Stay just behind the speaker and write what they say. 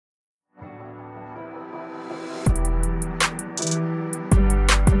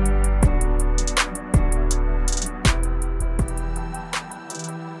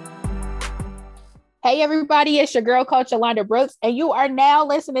Hey everybody, it's your girl coach Yolanda Brooks, and you are now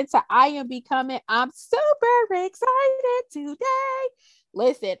listening to I Am Becoming. I'm super excited today.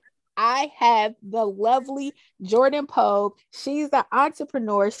 Listen, I have the lovely Jordan Pogue. She's an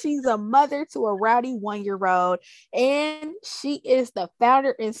entrepreneur. She's a mother to a rowdy 1-year-old, and she is the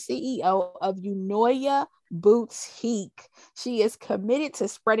founder and CEO of Unoya Boutique. She is committed to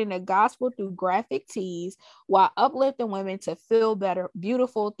spreading the gospel through graphic tees while uplifting women to feel better,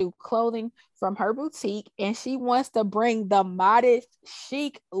 beautiful through clothing from her boutique. And she wants to bring the modest,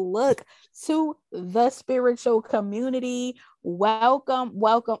 chic look to the spiritual community. Welcome,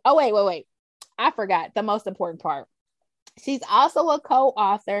 welcome. Oh, wait. I forgot the most important part. She's also a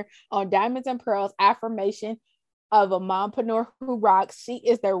co-author on Diamonds and Pearls Affirmation of a Mompreneur Who Rocks. She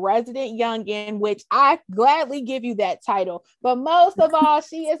is the resident youngin, which I gladly give you that title. But most of all,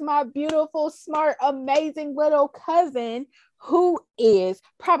 she is my beautiful, smart, amazing little cousin who is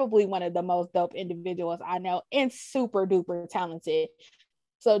probably one of the most dope individuals I know and super duper talented.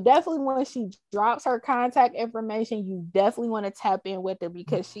 So definitely when she drops her contact information, you definitely want to tap in with her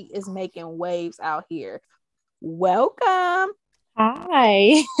because she is making waves out here. Welcome.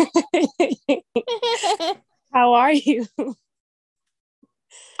 Hi. How are you?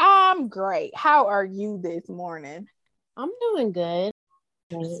 I'm great. How are you this morning? I'm doing good.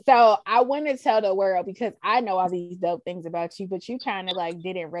 So I want to tell the world because I know all these dope things about you, but you kind of like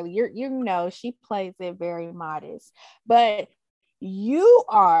didn't really, she plays it very modest, but you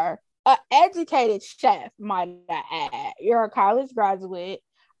are an educated chef, might I add. You're a college graduate.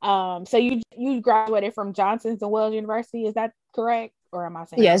 So you graduated from Johnson & Wales University. Is that correct? Or am I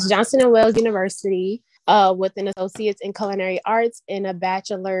saying Yes, Johnson & Wales University, with an associate's in culinary arts and a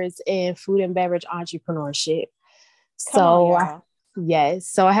bachelor's in food and beverage entrepreneurship. Yes.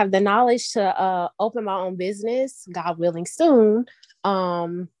 So I have the knowledge to open my own business, God willing, soon,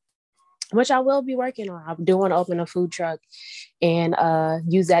 which I will be working on. I do want to open a food truck and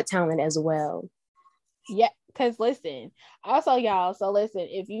use that talent as well. Yeah, because listen, also y'all, so listen,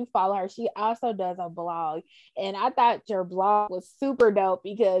 if you follow her, she also does a blog, and I thought your blog was super dope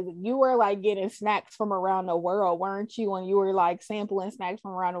because you were like getting snacks from around the world, weren't you? When you were like sampling snacks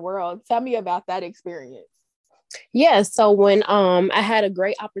from around the world. Tell me about that experience. Yeah, so when I had a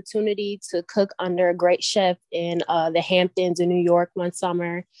great opportunity to cook under a great chef in the Hamptons in New York one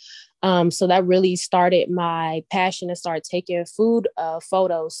summer. So that really started my passion to start taking food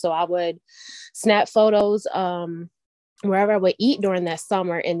photos. So I would snap photos wherever I would eat during that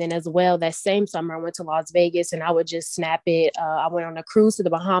summer. And then as well, that same summer, I went to Las Vegas and I would just snap it. I went on a cruise to the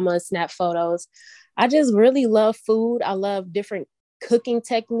Bahamas, snap photos. I just really love food. I love different cooking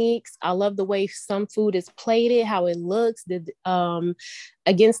techniques. I love the way some food is plated, how it looks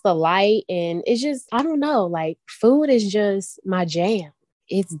against the light. And it's just, I don't know, like food is just my jam.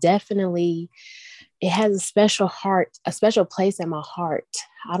 It's definitely, it has a special place in my heart.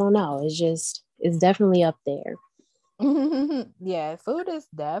 I don't know. It's definitely up there. Yeah, food is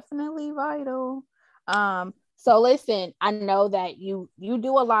definitely vital. So listen, I know that you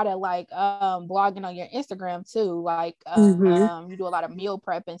do a lot of like blogging on your Instagram too, like you do a lot of meal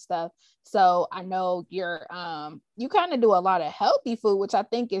prep and stuff. So I know you're you kind of do a lot of healthy food, which I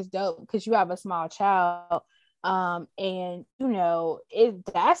think is dope because you have a small child. And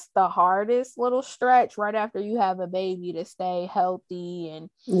that's the hardest little stretch right after you have a baby to stay healthy and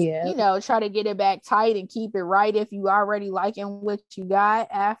try to get it back tight and keep it right if you already liking what you got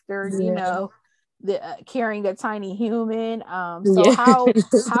after the carrying a tiny human. How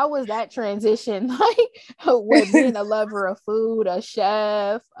was that transition like with being a lover of food, a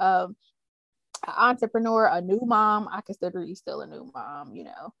chef, an entrepreneur, a new mom? I consider you still a new mom,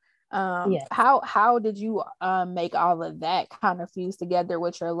 how did you make all of that kind of fuse together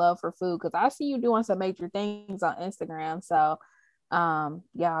with your love for food? Because I see you doing some major things on Instagram, so I'll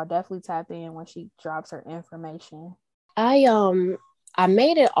definitely tap in when she drops her information. I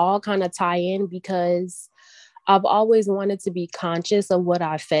made it all kind of tie in because I've always wanted to be conscious of what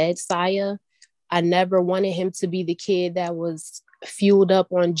I fed Saya. I never wanted him to be the kid that was fueled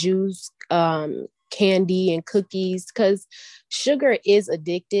up on juice, candy and cookies, because sugar is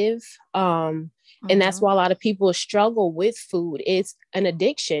addictive. And that's why a lot of people struggle with food. It's an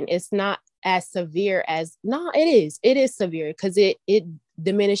addiction. It's not as severe as, it is severe because it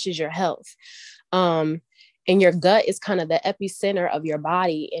diminishes your health. And your gut is kind of the epicenter of your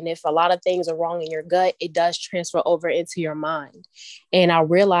body. And if a lot of things are wrong in your gut, it does transfer over into your mind. And I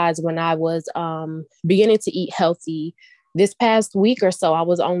realized when I was beginning to eat healthy, this past week or so, I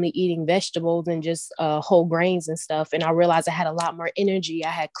was only eating vegetables and just whole grains and stuff. And I realized I had a lot more energy. I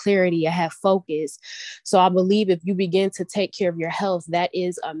had clarity. I had focus. So I believe if you begin to take care of your health, that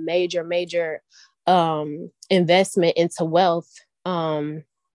is a major investment into wealth.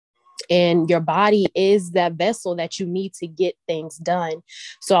 And your body is that vessel that you need to get things done.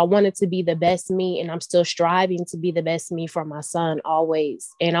 So I wanted to be the best me, and I'm still striving to be the best me for my son always.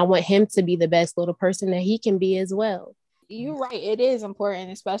 And I want him to be the best little person that he can be as well. You're right. It is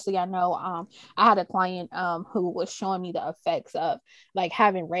important, especially I know I had a client who was showing me the effects of like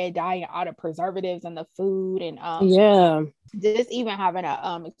having red dye and all the preservatives in the food, and Yeah. just even having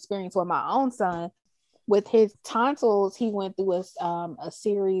a experience with my own son with his tonsils. He went through a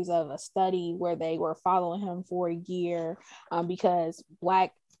series of a study where they were following him for a year, because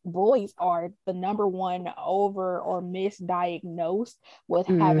Black boys are the number one over or misdiagnosed with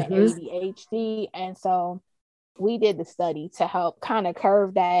having ADHD. And so we did the study to help kind of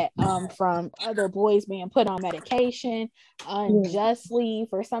curve that, from other boys being put on medication unjustly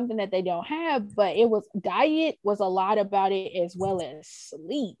for something that they don't have. But it was diet was a lot about it, as well as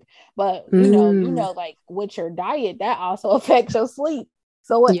sleep. But like with your diet, that also affects your sleep.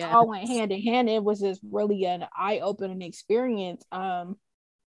 So it all went hand in hand. It was just really an eye-opening experience. Some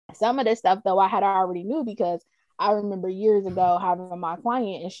of this stuff though I had already knew, because I remember years ago having my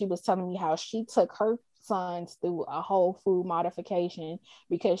client, and she was telling me how she took her sons through a whole food modification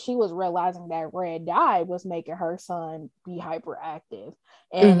because she was realizing that red dye was making her son be hyperactive.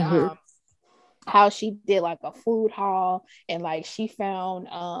 And how she did like a food haul, and like she found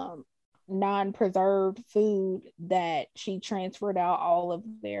non-preserved food that she transferred out all of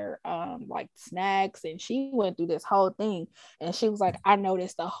their like snacks, and she went through this whole thing, and she was like, I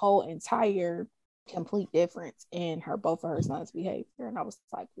noticed the whole entire complete difference in both of her sons' behavior. And I was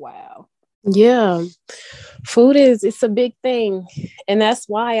like, wow. Yeah, food it's a big thing, and that's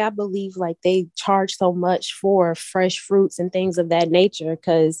why I believe like they charge so much for fresh fruits and things of that nature,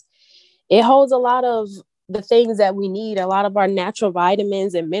 because it holds a lot of the things that we need. A lot of our natural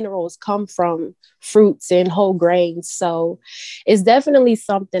vitamins and minerals come from fruits and whole grains. So it's definitely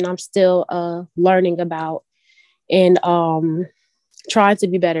something I'm still learning about, and trying to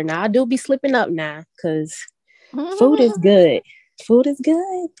be better. Now I do be slipping up now, because food is good. Food is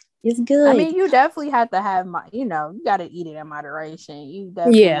good. It's good. I mean, you definitely have to have you got to eat it in moderation. You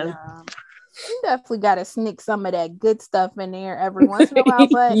definitely you definitely got to sneak some of that good stuff in there every once in a while.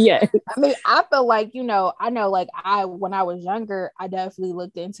 But I mean, I feel like, I know like when I was younger, I definitely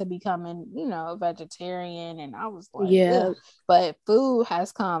looked into becoming, a vegetarian, and I was like, ugh. But food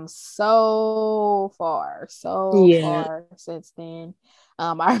has come so far since then.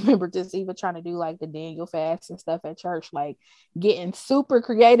 I remember just even trying to do like the Daniel fast and stuff at church, like getting super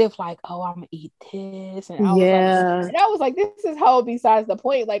creative, like, oh, I'm gonna eat this. And I was like, this is whole besides the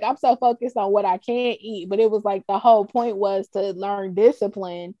point. Like, I'm so focused on what I can't eat, but it was like the whole point was to learn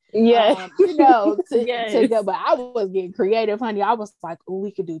discipline. To go. But I was getting creative, honey. I was like, oh,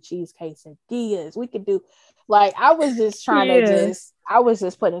 we could do cheese quesadillas. We could do like, I was just trying to I was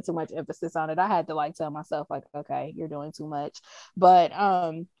just putting too much emphasis on it. I had to like tell myself like, okay, you're doing too much. But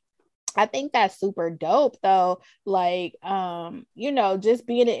I think that's super dope though. Like, just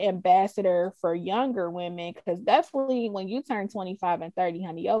being an ambassador for younger women, because definitely when you turn 25 and 30,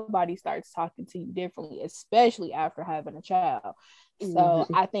 honey, your body starts talking to you differently, especially after having a child. So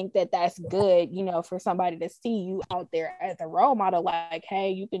I think that that's good, for somebody to see you out there as a role model, like,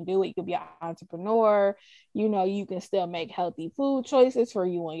 hey, you can do it. You can be an entrepreneur, you can still make healthy food choices for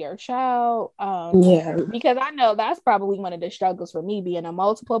you and your child. Because I know that's probably one of the struggles for me being a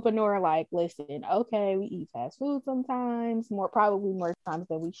multiplepreneur. Like, listen, okay, we eat fast food sometimes, probably more times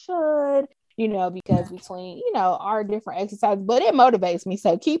than we should, because between, our different exercises, but it motivates me.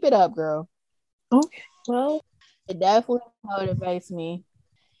 So keep it up, girl. Okay. Well, it definitely motivates me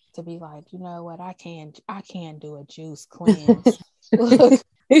to be like, you know what, I can do a juice cleanse.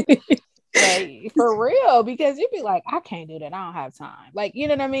 Like, for real, because you'd be like, I can't do that, I don't have time. Like, you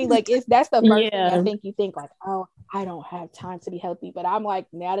know what I mean? Like, that's the first thing I think you think, like, oh, I don't have time to be healthy. But I'm like,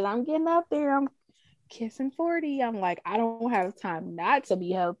 now that I'm getting up there, I'm kissing 40, I'm like, I don't have time not to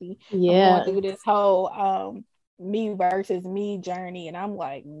be healthy. I'm going through this whole me versus me journey, and I'm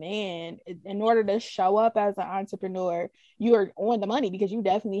like, man, in order to show up as an entrepreneur, you are on the money, because you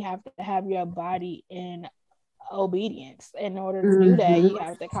definitely have to have your body in obedience. In order to do that, you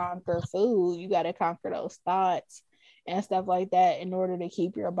have to conquer food, you got to conquer those thoughts and stuff like that in order to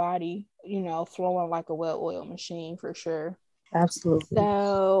keep your body, flowing like a well-oiled machine, for sure. Absolutely.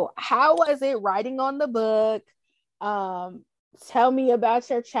 So how was it writing on the book? Tell me about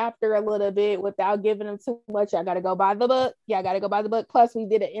your chapter a little bit without giving them too much. I got to go buy the book. Plus we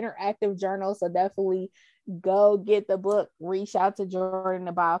did an interactive journal, so definitely go get the book. Reach out to Jordan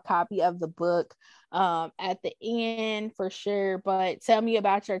to buy a copy of the book. at the end for sure. But tell me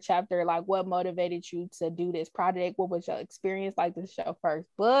about your chapter. Like, what motivated you to do this project? What was your experience like? This is your first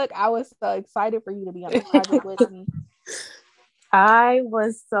book. I was so excited for you to be on the project with me. I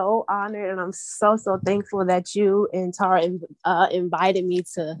was so honored, and I'm so thankful that you and Tara invited me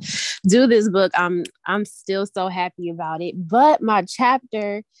to do this book. I'm still so happy about it. But my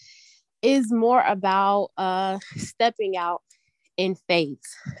chapter is more about stepping out in faith.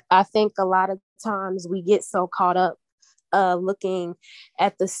 I think a lot of times we get so caught up looking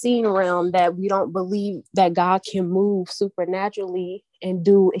at the seen realm that we don't believe that God can move supernaturally and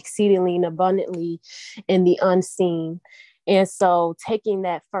do exceedingly and abundantly in the unseen. And so taking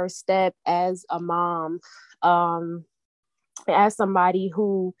that first step as a mom, as somebody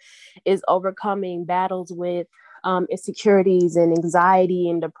who is overcoming battles with insecurities and anxiety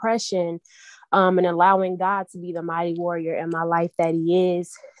and depression, and allowing God to be the mighty warrior in my life that he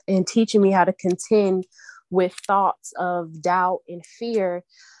is, and teaching me how to contend with thoughts of doubt and fear.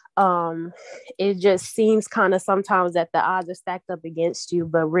 It just seems kind of sometimes that the odds are stacked up against you,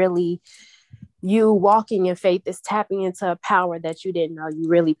 but really you walking in faith is tapping into a power that you didn't know you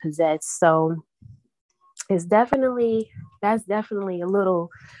really possessed. So that's definitely a little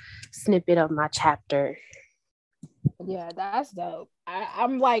snippet of my chapter. Yeah, that's dope.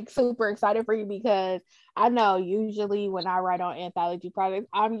 I'm like super excited for you because I know usually when I write on anthology projects,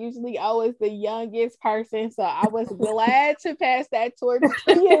 I'm usually always the youngest person. So I was glad to pass that torch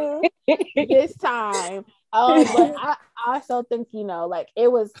to you this time. But I also think, like it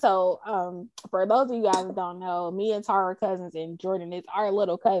was so for those of you guys who don't know, me and Tara are cousins and Jordan is our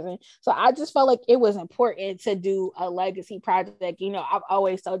little cousin. So I just felt like it was important to do a legacy project. I've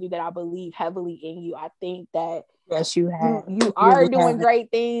always told you that I believe heavily in you. I think that yes, you have. You are doing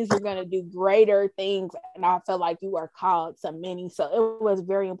great things. You're going to do greater things. And I feel like you are called to many. So it was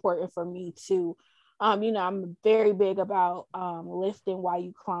very important for me to, I'm very big about lifting while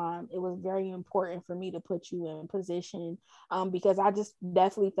you climb. It was very important for me to put you in position because I just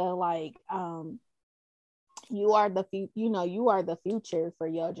definitely feel like you are the future for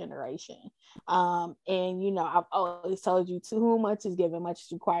your generation. And I've always told you, to whom much is given, much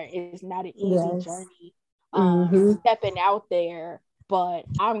is required. It's not an easy journey. Stepping out there, but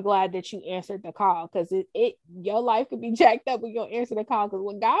I'm glad that you answered the call because it your life could be jacked up when you don't answer the call, because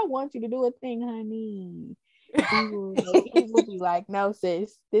when God wants you to do a thing, honey, he will be like, no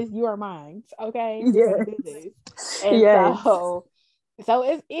sis, this you are mine, okay? Yeah. Do this. And so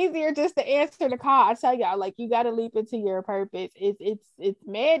it's easier just to answer the call. I tell y'all, like, you got to leap into your purpose. It's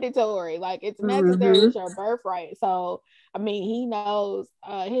mandatory. Like, it's necessary. It's your birthright. So, I mean, he knows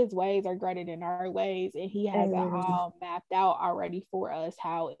his ways are greater than our ways, and he has it all mapped out already for us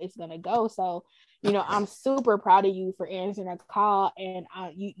how it's going to go. So, I'm super proud of you for answering a call, and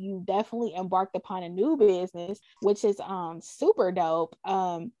you definitely embarked upon a new business, which is super dope.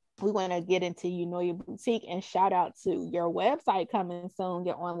 We want to get into Eunoia Boutique, and shout out to your website coming soon,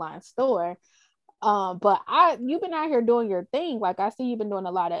 your online store. But you've been out here doing your thing. Like, I see you've been doing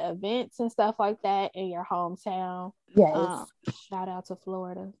a lot of events and stuff like that in your hometown. Yes. Shout out to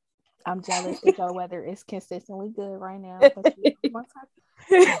Florida. I'm jealous that your weather is consistently good right now.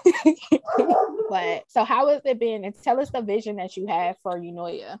 But so how has it been? And tell us the vision that you have for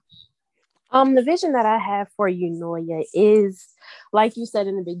Eunoia. The vision that I have for Eunoia is, like you said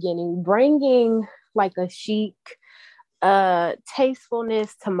in the beginning, bringing like a chic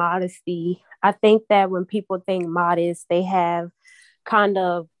tastefulness to modesty. I think that when people think modest, they have kind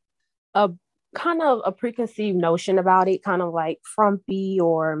of a preconceived notion about it, kind of like frumpy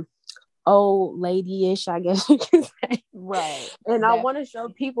or old lady-ish, I guess you can say. Right. And I want to show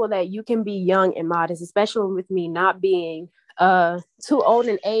people that you can be young and modest, especially with me not being too old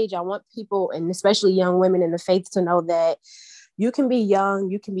in age. I want people, and especially young women in the faith, to know that you can be young,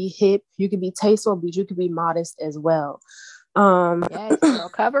 you can be hip, you can be tasteful, but you can be modest as well. Yes, girl,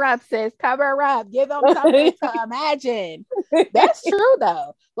 cover up, sis, cover up, give them something to imagine. That's true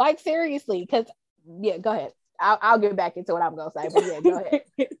though, like seriously, because go ahead. I'll get back into what I'm gonna say, but go ahead.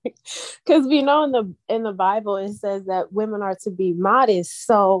 Because we know in the Bible it says that women are to be modest,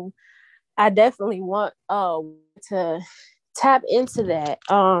 so I definitely want to tap into that.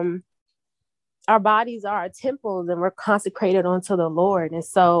 Our bodies are our temples, and we're consecrated unto the Lord, and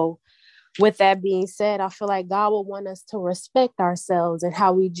so with that being said, I feel like God will want us to respect ourselves and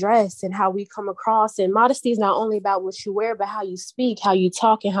how we dress and how we come across. And modesty is not only about what you wear, but how you speak, how you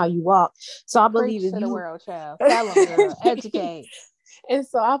talk, and how you walk. So I believe to the world, child. Tell them, girl. Educate. And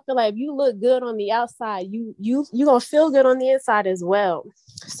so I feel like if you look good on the outside, you gonna feel good on the inside as well.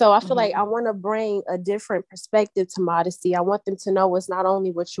 So I feel like I want to bring a different perspective to modesty. I want them to know it's not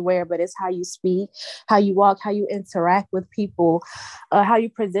only what you wear, but it's how you speak, how you walk, how you interact with people, how you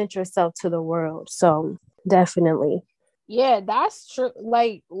present yourself to the world. So definitely. Yeah, that's true.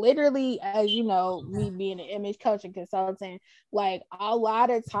 Like literally, as you know, me being an image coach and consultant, like a lot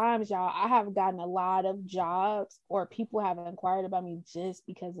of times, y'all, I have gotten a lot of jobs or people have inquired about me just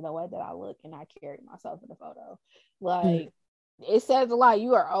because of the way that I look and I carry myself in the photo. Like it says a lot.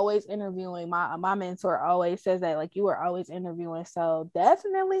 You are always interviewing. My mentor always says that, like, you are always interviewing. So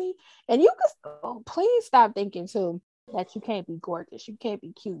definitely, and you can please stop thinking too that you can't be gorgeous, you can't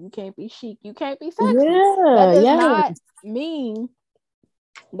be cute, you can't be chic, you can't be sexy. That does not mean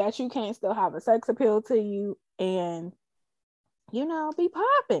that you can't still have a sex appeal to you and, you know, be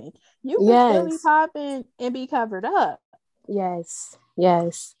popping. You can still be popping and be covered up. Yes,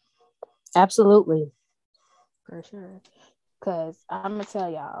 absolutely, for sure. Because I'm gonna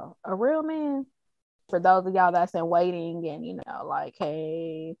tell y'all, a real man, for those of y'all that's in waiting and, you know, like,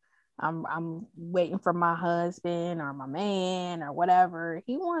 hey, I'm waiting for my husband or my man or whatever.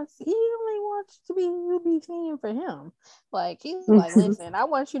 He only wants to be seen for him. Like, he's like, listen, I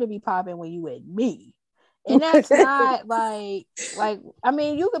want you to be popping when you with me. And that's not like, I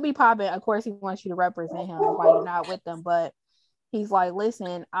mean, you could be popping. Of course, he wants you to represent him while you're not with them. But he's like,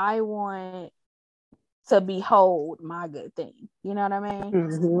 listen, I want to behold my good thing. You know what I mean?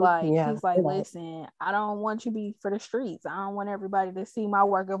 He's like, listen, I don't want you to be for the streets. I don't want everybody to see my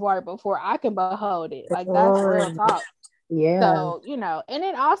work of art before I can behold it. Like, that's real talk. Yeah. So, you know, and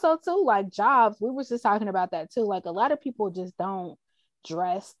then also too, like jobs, we were just talking about that too. Like a lot of people just don't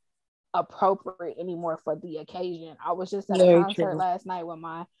dress appropriate anymore for the occasion. I was just at a concert last night with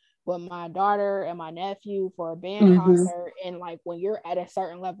my daughter and my nephew for a band concert, and like when you're at a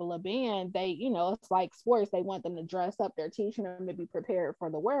certain level of band, they, you know, it's like sports, they want them to dress up. They're teaching them to be prepared for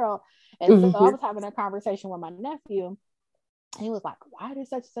the world. And so I was having a conversation with my nephew. He was like, why do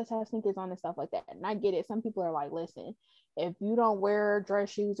such have sneakers on and stuff like that? And I get it. Some people are like, listen, if you don't wear dress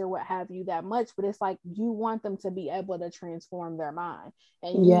shoes or what have you that much, but it's like you want them to be able to transform their mind,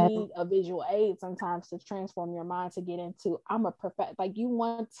 and you need a visual aid sometimes to transform your mind to get into like you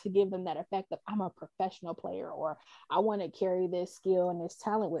want to give them that effect of I'm a professional player, or I want to carry this skill and this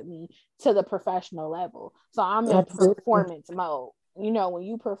talent with me to the professional level. So I'm in performance mode. You know, when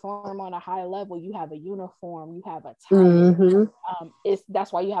you perform on a high level, you have a uniform, you have a tie.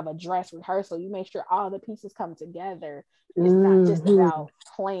 That's why you have a dress rehearsal. You make sure all the pieces come together. It's not just about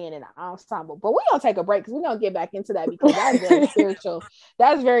playing in an ensemble. But we're gonna take a break because we're gonna get back into that because that's very spiritual.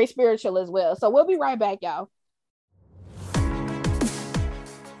 That's very spiritual as well. So we'll be right back, y'all.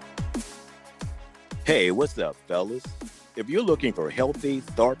 Hey, what's up, fellas? If you're looking for healthy,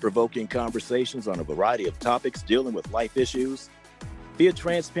 thought-provoking conversations on a variety of topics dealing with life issues, be a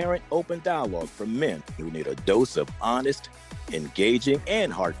transparent, open dialogue for men who need a dose of honest, engaging,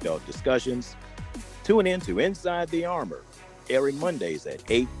 and heartfelt discussions, tune in to Inside the Armor, airing Mondays at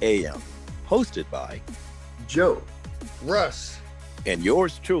 8 a.m., hosted by Joe, Russ, and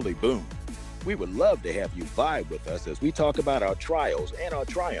yours truly, Boom. We would love to have you vibe with us as we talk about our trials and our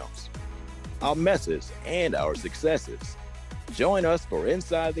triumphs, our messes and our successes. Join us for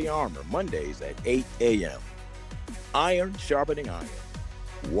Inside the Armor, Mondays at 8 a.m. Iron sharpening iron,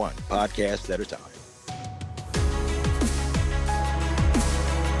 one podcast at a time.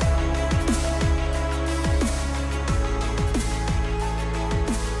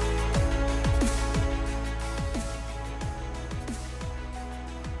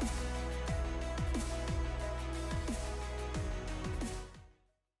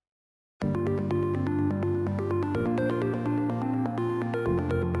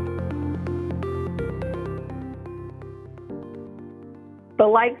 The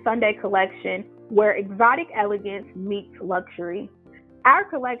Like Sunday collection, where exotic elegance meets luxury. Our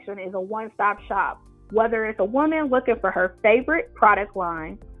collection is a one-stop shop, whether it's a woman looking for her favorite product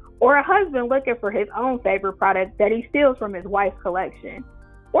line or a husband looking for his own favorite product that he steals from his wife's collection.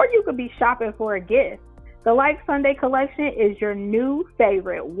 Or you could be shopping for a gift. The Like Sunday collection is your new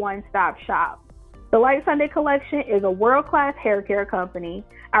favorite one-stop shop. The Like Sunday collection is a world-class hair care company.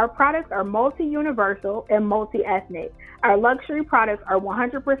 Our products are multi-universal and multi-ethnic. Our luxury products are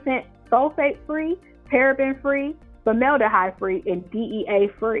 100% sulfate-free, paraben-free, formaldehyde-free, and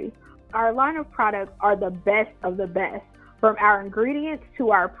DEA-free. Our line of products are the best of the best, from our ingredients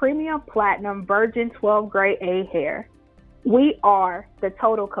to our premium platinum virgin 12 grade A hair. We are the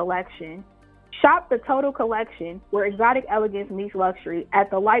Total Collection. Shop the Total Collection, where exotic elegance meets luxury,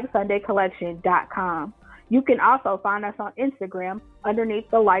 at thelikesundaycollection.com. You can also find us on Instagram underneath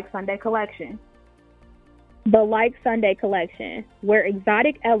the Like Sunday Collection. The Like Sunday Collection, where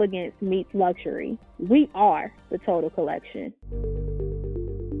exotic elegance meets luxury. We are the Total Collection.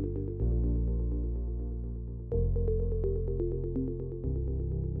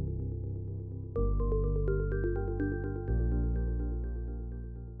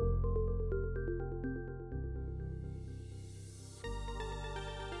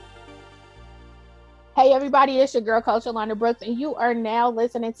 Hey everybody, it's your girl Coach Yolanda Brooks, and you are now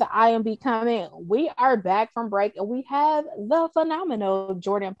listening to I Am Becoming. We are back from break, and we have the phenomenal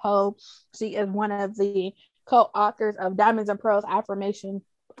Jordan Poe. She is one of the co-authors of Diamonds and Pearls: Affirmation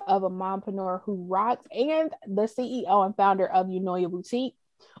of a Mompreneur Who Rocks, and the CEO and founder of Unoya Boutique.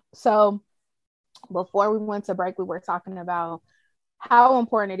 So before we went to break, we were talking about how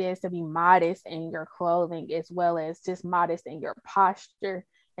important it is to be modest in your clothing, as well as just modest in your posture.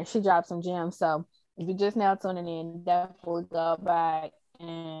 And she dropped some gems. So if you're just now tuning in, definitely go back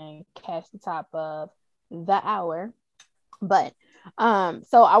and catch the top of the hour. But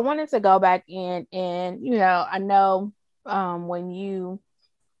so I wanted to go back in, and I know when you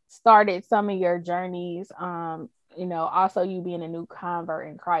started some of your journeys, also you being a new convert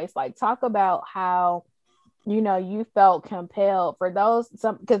in Christ, like talk about how you felt compelled for those,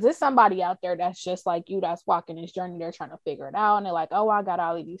 because there's somebody out there that's just like you, that's walking this journey. They're trying to figure it out, and they're like, oh, I got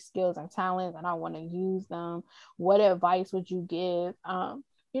all of these skills and talents and I want to use them. What advice would you give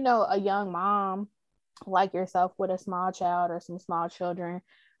a young mom like yourself with a small child or some small children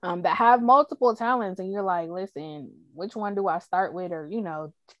that have multiple talents, and you're like, listen, which one do I start with, or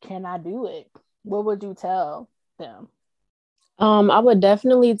can I do it? What would you tell them? I would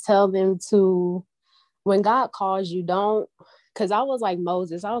definitely tell them to, when God calls you, don't, because I was like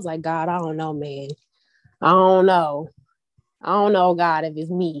Moses. I was like, God, I don't know, man. I don't know, God, if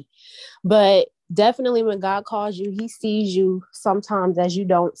it's me. But definitely when God calls you, he sees you sometimes as you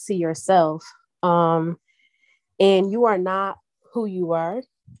don't see yourself. And you are not who you are.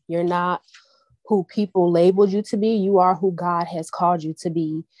 You're not who people labeled you to be. You are who God has called you to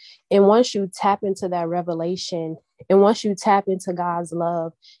be. And once you tap into that revelation, and once you tap into God's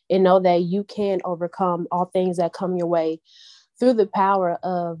love and know that you can overcome all things that come your way through the power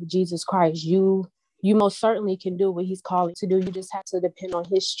of Jesus Christ, you most certainly can do what he's calling to do. You just have to depend on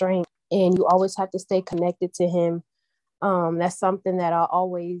his strength, and you always have to stay connected to him. That's something that I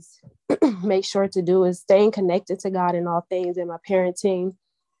always make sure to do, is staying connected to God in all things, in my parenting,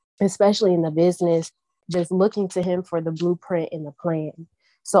 especially in the business, just looking to him for the blueprint and the plan.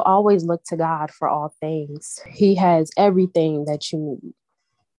 So always look to God for all things. He has everything that you need.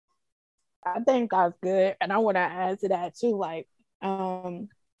 I think that's good. And I want to add to that too. Like, I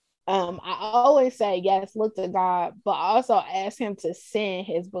always say, yes, look to God, but also ask him to send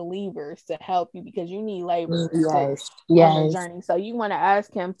his believers to help you, because you need laborers on the journey. So you want to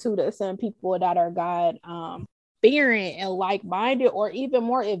ask him too to send people that are God fearing and like-minded, or even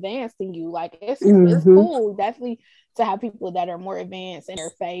more advanced than you. Like it's cool, definitely, to have people that are more advanced in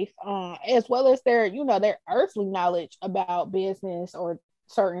their faith, as well as their earthly knowledge about business or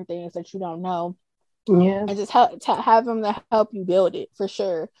certain things that you don't know. Yeah, and just have them to help you build it, for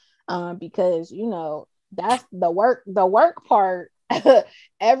sure. Because that's the work part. I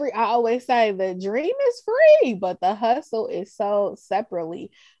always say the dream is free, but the hustle is so separately.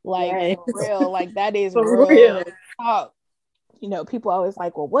 Like for real, like that is real talk. People always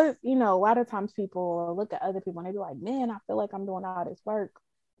like, well, what if, a lot of times people look at other people and they be like, man, I feel like I'm doing all this work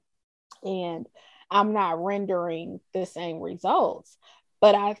and I'm not rendering the same results.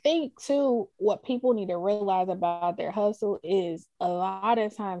 But I think too, what people need to realize about their hustle is a lot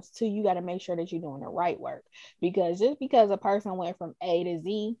of times too, you got to make sure that you're doing the right work, because just because a person went from A to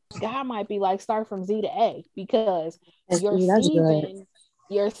Z, God might be like, start from Z to A, because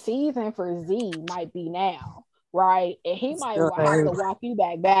your season for Z might be now. Right. And he might have to walk you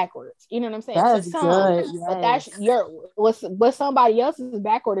backwards. You know what I'm saying? That's good. Yes. But that's but somebody else's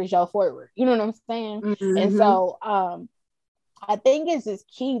backward is your forward. You know what I'm saying? Mm-hmm. And so I think it's just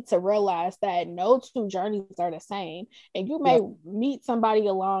key to realize that no two journeys are the same. And you may meet somebody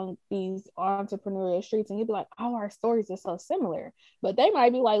along these entrepreneurial streets and you'll be like, oh, our stories are so similar. But they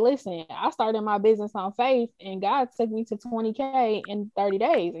might be like, listen, I started my business on faith and God took me to 20K in 30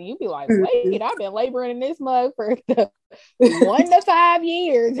 days. And you'd be like, wait, I've been laboring in this mug for 1 to 5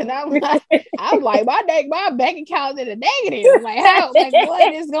 years. And I'm like, my bank account's in the negative. Like,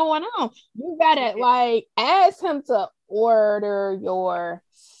 what is going on? You gotta ask him to order your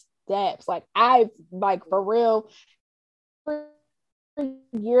steps. For real,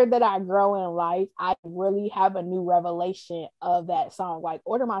 year that I grow in life, I really have a new revelation of that song. Like,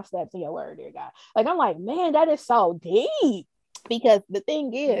 order my steps in your word, dear God. Like, I'm like, man, that is so deep. Because the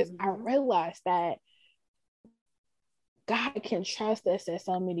thing is, I realized that God can trust us at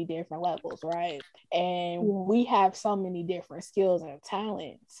so many different levels, right? And we have so many different skills and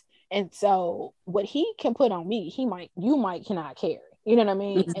talents. And so what he can put on me, you might cannot carry. You know what I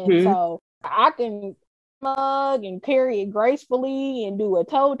mean? And so I can mug and carry it gracefully and do a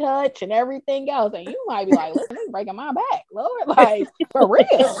toe touch and everything else. And you might be like, listen, it's breaking my back, Lord. Like, for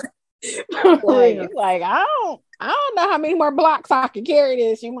real. Like, I don't know how many more blocks I can carry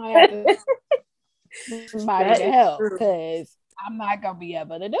this. You might have to somebody to help, because I'm not gonna be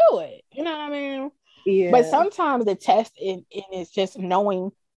able to do it. You know what I mean? Yeah. But sometimes the test is just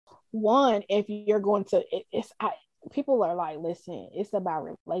knowing, one, if you're going to people are like, listen, it's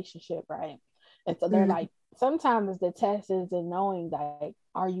about relationship, right? And so they're like, sometimes the test is in knowing, like,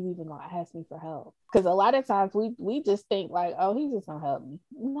 are you even gonna ask me for help? Because a lot of times we just think like, oh, he's just gonna help me.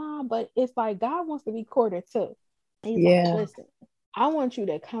 Nah, but it's like God wants to be courted too. He's like, listen, I want you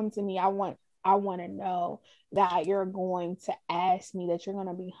to come to me. I want to know that you're going to ask me, that you're going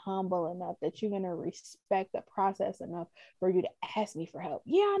to be humble enough, that you're going to respect the process enough for you to ask me for help.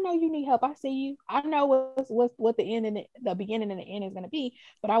 Yeah, I know you need help. I see you. I know what the end and the beginning and the end is going to be,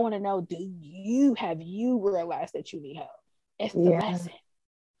 but I want to know, have you realized that you need help? It's the lesson.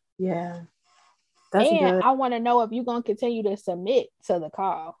 Yeah. That's good. I want to know if you're going to continue to submit to the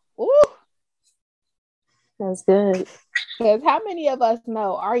call. Ooh. That's good. Because how many of us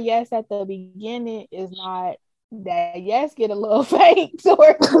know our yes at the beginning is not that yes, get a little fake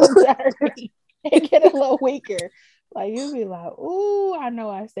towards the journey and get a little weaker. Like, you'll be like, ooh, I know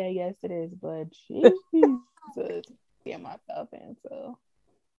I said yes to this, but Jesus, get myself in. So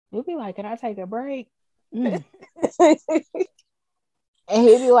you'll be like, can I take a break? And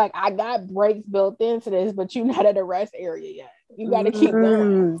he'll be like, I got breaks built into this, but you're not at the rest area yet. You got to keep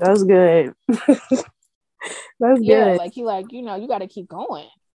going. That's good. That's good. Like you got to keep going.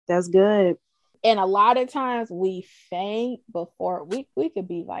 That's good. And a lot of times we faint before we could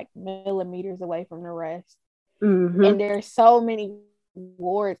be like millimeters away from the rest. And there's so many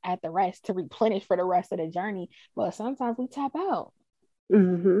rewards at the rest to replenish for the rest of the journey. But sometimes we tap out.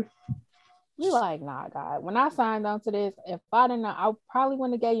 We're like, nah, God, when I signed on to this, if I didn't know, I probably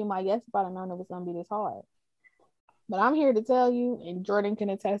wouldn't have gave you my yes if I didn't know it was going to be this hard. But I'm here to tell you, and Jordan can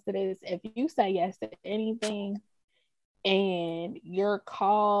attest to this, if you say yes to anything and you're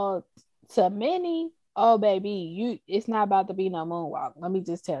called to many, oh baby, it's not about to be no moonwalk. Let me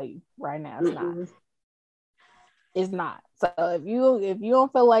just tell you right now, it's not. It's not. So if you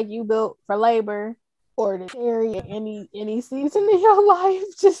don't feel like you built for labor or to carry any season in your life,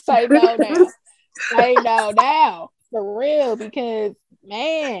 just say no now. Say no now. For real, because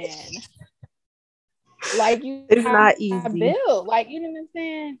man, like it's not easy. Build, like, you know what I'm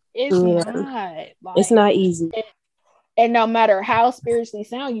saying? It's not. Like, it's not easy. And no matter how spiritually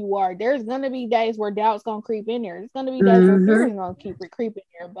sound you are, there's gonna be days where doubt's gonna creep in there. There's gonna be days where fear is gonna keep creeping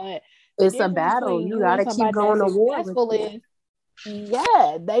in there. But it's a battle. You gotta keep going to war.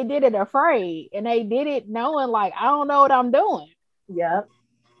 Yeah, they did it afraid, and they did it knowing, like, I don't know what I'm doing. Yep.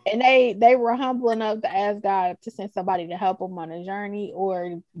 And they were humble enough to ask God to send somebody to help them on a journey,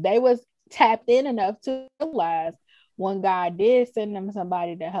 or they was tapped in enough to realize when God did send them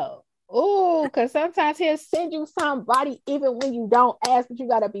somebody to help. Oh, because sometimes he'll send you somebody even when you don't ask, but you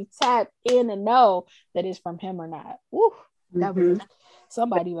got to be tapped in and know that it's from him or not. Ooh, that was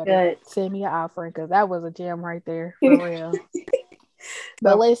somebody better send me an offering, because that was a gem right there, for real.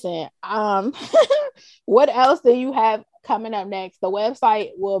 But listen, what else do you have coming up next? The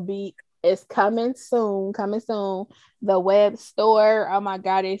website it's coming soon. The web store, oh my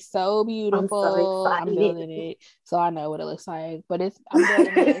God, it's so beautiful. I'm building it, so I know what it looks like, but I'm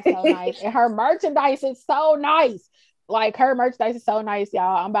building it. It's so nice. And her merchandise is so nice. Like, her merchandise is so nice,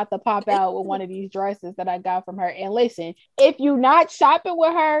 y'all. I'm about to pop out with one of these dresses that I got from her. And listen, if you're not shopping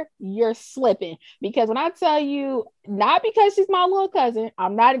with her, you're slipping. Because when I tell you, not because she's my little cousin,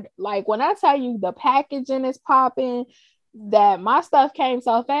 I'm not, like, when I tell you the packaging is popping, that my stuff came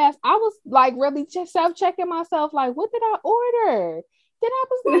so fast, I was like really just self-checking myself, like, what did I order? Then I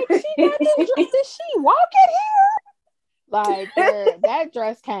was like, she got this dress, did she walk in here? Like, that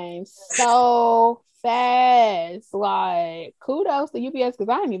dress came so fast. Like, kudos to UPS, because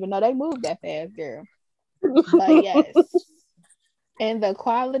I didn't even know they moved that fast, girl. But yes, And the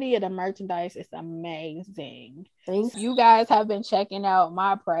quality of the merchandise is amazing. Thanks. You guys have been checking out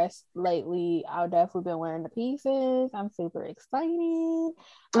my press lately. I've definitely been wearing the pieces. I'm super excited.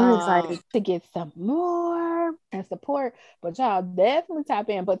 I'm excited to get some more and support. But y'all definitely tap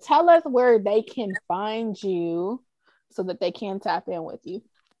in. But tell us where they can find you so that they can tap in with you.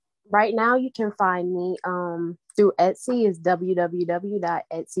 Right now, you can find me through Etsy. Is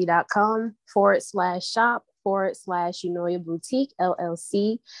www.etsy.com/shop/Unoya Boutique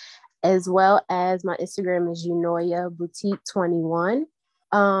LLC, as well as my Instagram is Unoya Boutique 21.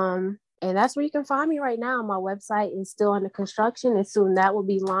 And that's where you can find me right now. My website is still under construction, and soon that will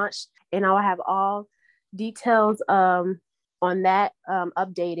be launched. And I'll have all details on that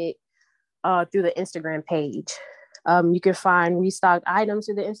updated through the Instagram page. You can find restocked items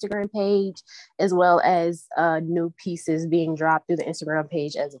through the Instagram page, as well as new pieces being dropped through the Instagram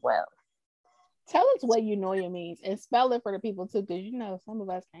page as well. Tell us what Unoya means and spell it for the people too, because you know some of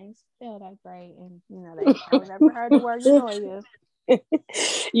us can't spell that great, and you know they never heard the word Unoya.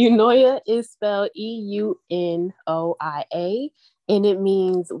 Unoya is spelled EUNOIA, and it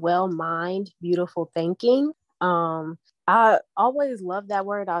means well mind, beautiful thinking. I always loved that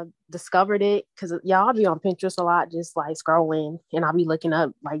word. I discovered it because y'all be on Pinterest a lot, just like scrolling, and I'll be looking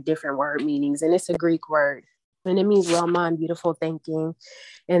up like different word meanings, and it's a Greek word, and it means well mind, beautiful thinking,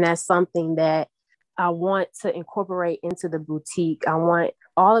 and that's something that I want to incorporate into the boutique. I want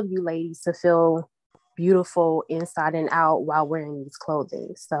all of you ladies to feel beautiful inside and out while wearing these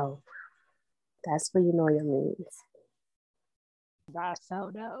clothing. So that's what Unoya means. That's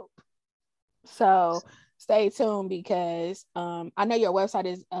so dope. So stay tuned because I know your website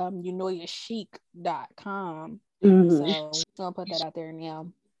is unoyachic.com. So I'm gonna put that out there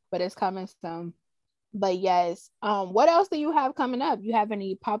now. But it's coming soon. But yes, what else do you have coming up? You have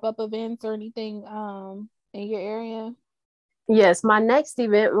any pop-up events or anything in your area? Yes, my next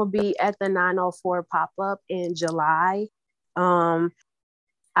event will be at the 904 pop-up in July. I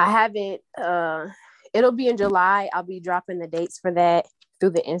haven't it'll be in July. I'll be dropping the dates for that through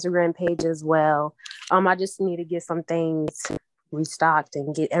the Instagram page as well. I just need to get some things restocked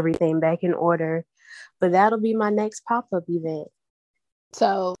and get everything back in order. But that'll be my next pop-up event.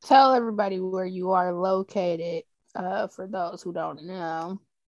 So tell everybody where you are located, for those who don't know.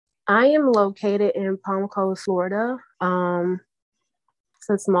 I am located in Palm Coast, Florida. It's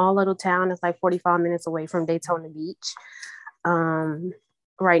a small little town. It's like 45 minutes away from Daytona Beach.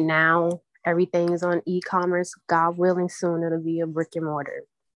 Right now, everything is on e-commerce. God willing, soon it'll be a brick and mortar.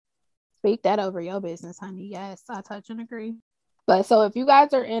 Speak that over your business, honey. Yes, I touch and agree. But so if you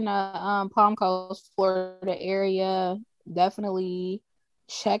guys are in a Palm Coast, Florida area, definitely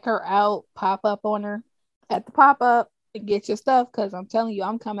check her out. Pop up on her at the pop-up and get your stuff, because I'm telling you,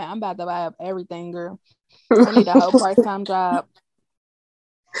 I'm coming. I'm about to buy up everything, girl. I need a whole part-time job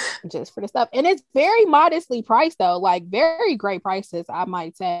just for the stuff. And it's very modestly priced though, like very great prices, I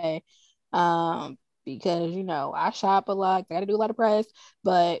might say. Because you know, I shop a lot, gotta do a lot of press,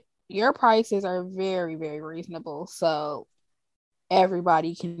 but your prices are very, very reasonable. So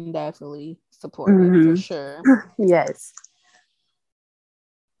everybody can definitely support it for sure. Yes.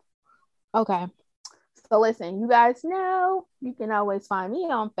 Okay. So listen, you guys know you can always find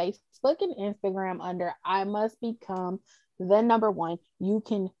me on Facebook and Instagram under I Must Become the Number One. You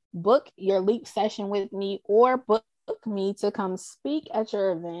can book your leap session with me or book me to come speak at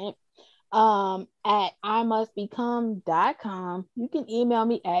your event at imustbecome.com. You can email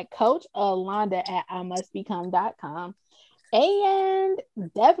me at coachalonda@imustbecome.com. And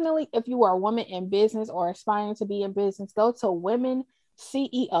definitely, if you are a woman in business or aspiring to be in business, go to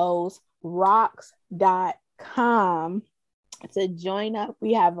womenceosrocks.com to join up.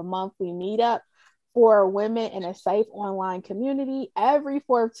 We have a monthly meetup for women in a safe online community every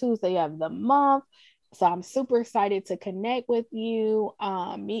fourth Tuesday of the month. So I'm super excited to connect with you.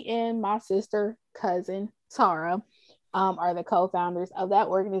 Me and my sister, cousin, Tara, are the co-founders of that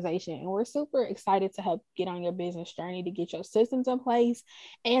organization. And we're super excited to help get on your business journey, to get your systems in place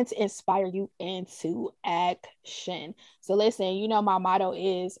and to inspire you into action. So listen, you know, my motto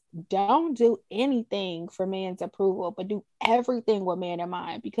is don't do anything for man's approval, but do everything with man in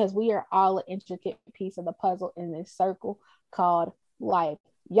mind, because we are all an intricate piece of the puzzle in this circle called life.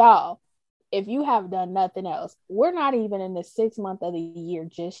 Y'all, if you have done nothing else, we're not even in the 6th month of the year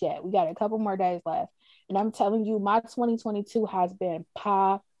just yet. We got a couple more days left. And I'm telling you, my 2022 has been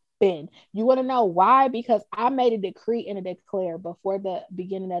popping. You want to know why? Because I made a decree and a declare before the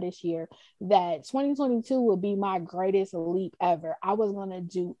beginning of this year that 2022 would be my greatest leap ever. I was going to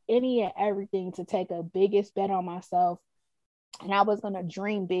do any and everything to take a biggest bet on myself And I was going to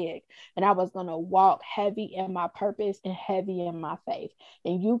dream big, and I was going to walk heavy in my purpose and heavy in my faith.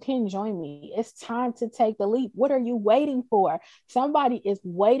 And you can join me. It's time to take the leap. What are you waiting for? Somebody is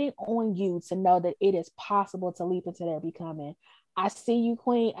waiting on you to know that it is possible to leap into their becoming. I see you,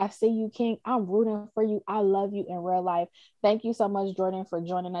 Queen. I see you, King. I'm rooting for you. I love you in real life. Thank you so much, Jordan, for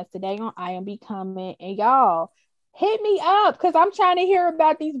joining us today on I Am Becoming. And y'all, hit me up because I'm trying to hear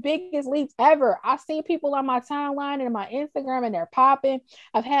about these biggest leaps ever. I see people on my timeline and my Instagram and they're popping.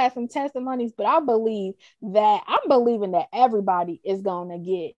 I've had some testimonies, but I'm believing that everybody is going to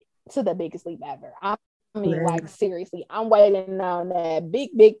get to the biggest leap ever. I mean, like, seriously, I'm waiting on that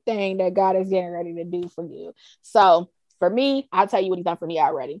big thing that God is getting ready to do for you. So for me, I'll tell you what he's done for me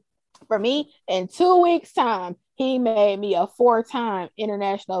already. For me, in 2 weeks' time, he made me a 4-time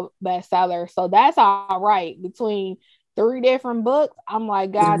international bestseller. So that's all right. Between 3 different books, I'm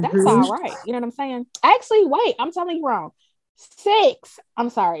like, God, that's all right. You know what I'm saying? Actually, wait, I'm telling you wrong.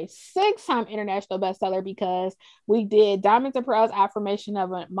 6-time international bestseller, because we did Diamonds and Pearls, Affirmation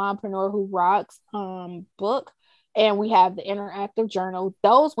of a Mompreneur Who Rocks book. And we have the interactive journal.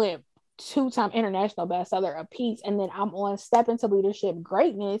 Those went 2-time international bestseller a piece. And then I'm on Step Into Leadership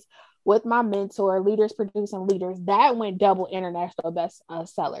Greatness with my mentor, Leaders Producing Leaders. That went double international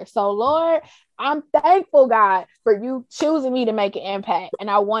bestseller. So Lord, I'm thankful, God, for you choosing me to make an impact. And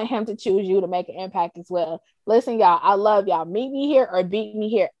I want him to choose you to make an impact as well. Listen, y'all, I love y'all. Meet me here or beat me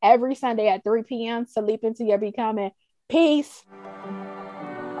here every Sunday at 3 p.m. to leap into your becoming. Peace.